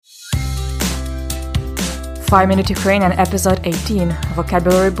5 Minute Ukrainian Episode 18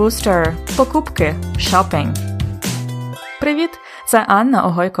 Vocabulary Booster Покупки Shopping. Привіт! Це Анна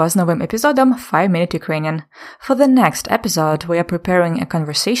Огойко з новим епізодом 5 Minute Ukrainian. For the next episode, we are preparing a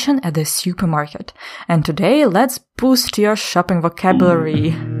conversation at the supermarket. And today, let's boost your shopping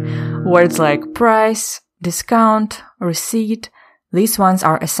vocabulary. Words like price, discount, receipt, these ones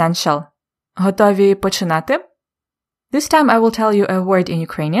are essential. Готові починати? This time I will tell you a word in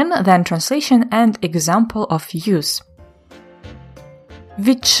Ukrainian, then translation and example of use.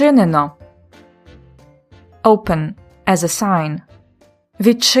 Відчинено. Open as a sign.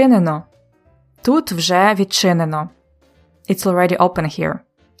 Відчинено. Тут вже відчинено. It's already open here.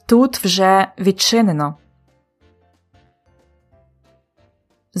 Тут вже відчинено.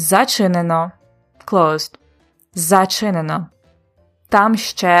 Зачинено. Closed. Зачинено. Там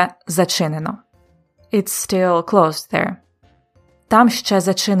ще зачинено. It's still closed there. Там ще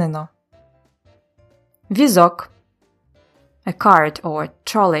зачинено. Візок. A cart or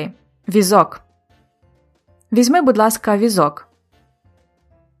trolley. Візок. Візьми, будь ласка, візок.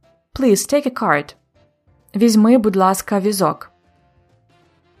 Please take a cart. Візьми, будь ласка, візок.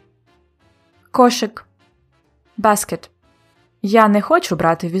 Кошик. Basket. Я не хочу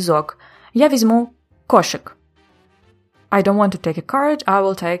брати візок. Я візьму кошик. I don't want to take a cart, I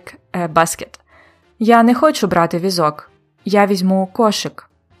will take a basket. Я не хочу брати візок. Я візьму кошик.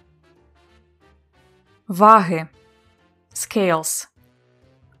 Ваги. Scales.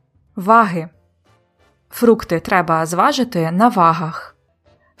 Ваги. Фрукти треба зважити на вагах.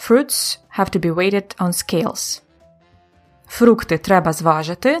 Fruits have to be weighted on scales. Фрукти треба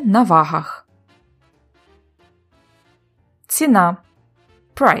зважити на вагах. Ціна.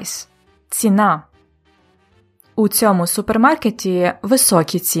 Price. Ціна. У цьому супермаркеті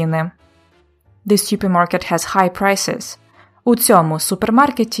високі ціни. This supermarket has high prices. У цьому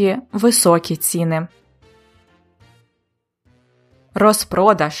супермаркеті високі ціни.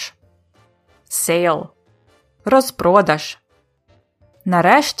 Розпродаж. Sale. Розпродаж.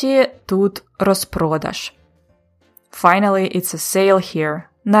 Нарешті тут розпродаж. Finally, it's a sale here.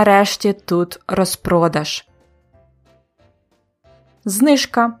 Нарешті тут розпродаж.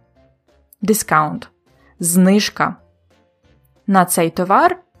 Знижка. Discount. Знижка. На цей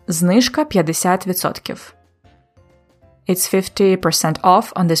товар знижка 50%. It's 50%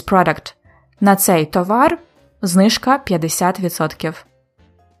 off on this product. На цей товар знижка 50%.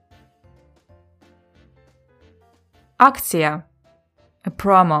 Акція. A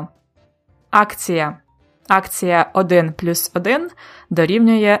promo. Акція. Акція 1 плюс 1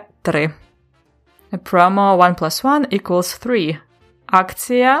 дорівнює 3. A promo 1 plus 1 equals 3.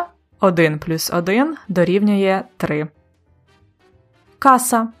 Акція 1 плюс 1 дорівнює 3.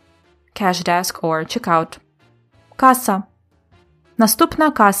 Каса. Cash desk or checkout. Каса.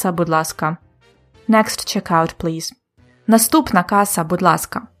 Наступна каса, будь ласка. Next checkout, please. Наступна каса, будь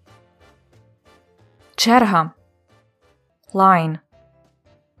ласка. Черга. Line.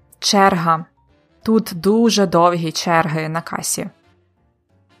 Черга. Тут дуже довгі черги на касі.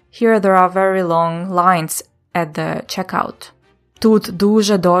 Here there are very long lines at the checkout. Тут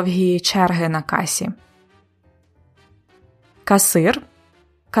дуже довгі черги на касі. Касир.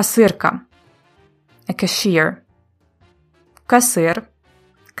 Касирка. A cashier. Касир.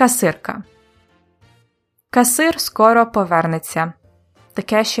 Касирка. Касир скоро повернеться. The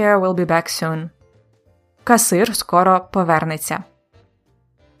cashier will be back soon. Касир скоро повернеться.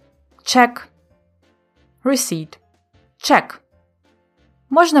 Чек. Receipt. Чек.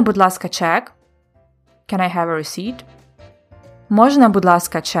 Можна, будь ласка, чек? Can I have a receipt? Можна, будь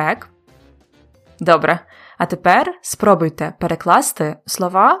ласка, чек? Добре. А тепер спробуйте перекласти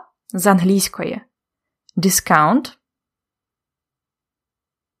слова з англійської. Discount.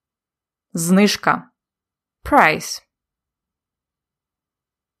 Знижка. Price.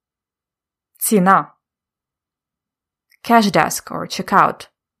 Ціна. Cash desk or checkout.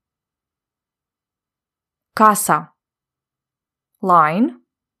 Каса. Line.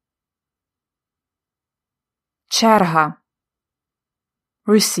 Черга.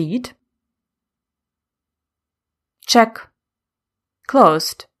 Receipt. Check.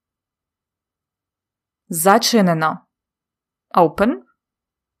 Closed. Зачинено. Open.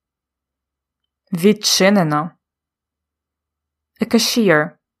 Відчинено. A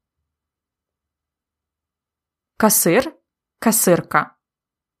cashier. Касир. Касирка.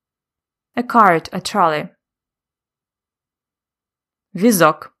 A cart, a trolley.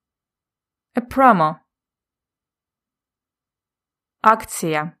 Візок. A promo.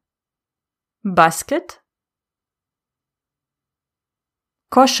 Акція. Basket.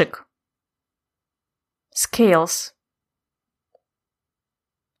 Кошик. Scales.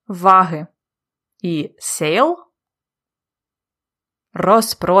 Ваги. і sale –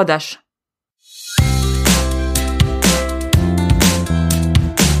 розпродаж.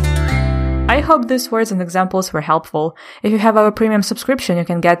 I hope these words and examples were helpful. If you have our premium subscription, you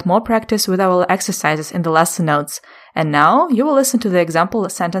can get more practice with our exercises in the lesson notes. And now you will listen to the example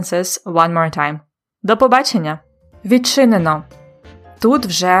sentences one more time. До побачення! Відчинено. Тут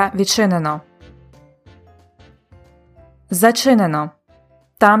вже відчинено. Зачинено.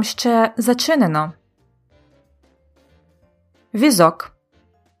 Там ще зачинено. Візок.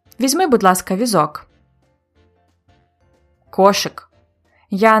 Візьми, будь ласка, візок. Кошик.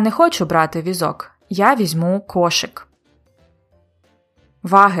 Я не хочу брати візок. Я візьму кошик.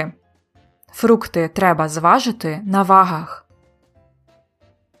 Ваги. Фрукти треба зважити на вагах.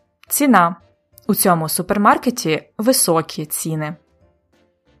 Ціна. У цьому супермаркеті високі ціни.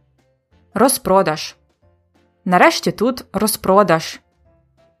 Розпродаж. Нарешті тут розпродаж.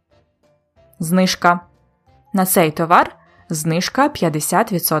 Знижка. На цей товар знижка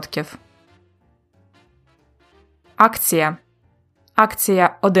 50%. Акція.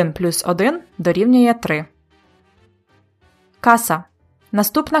 Акція 1+1 дорівнює 3. Каса.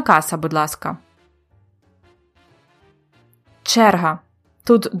 Наступна каса, будь ласка. Черга.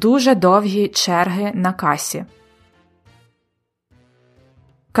 Тут дуже довгі черги на касі.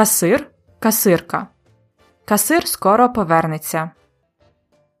 Касир, касирка. Касир скоро повернеться.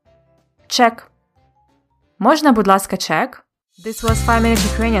 Чек. Можна, будь ласка, чек? This was 5 Minute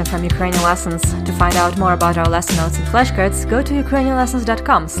Ukrainian from Ukrainian Lessons. To find out more about our lesson notes and flashcards, go to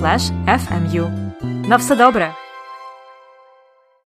ukrainianlessons.com/FMU. На все добре!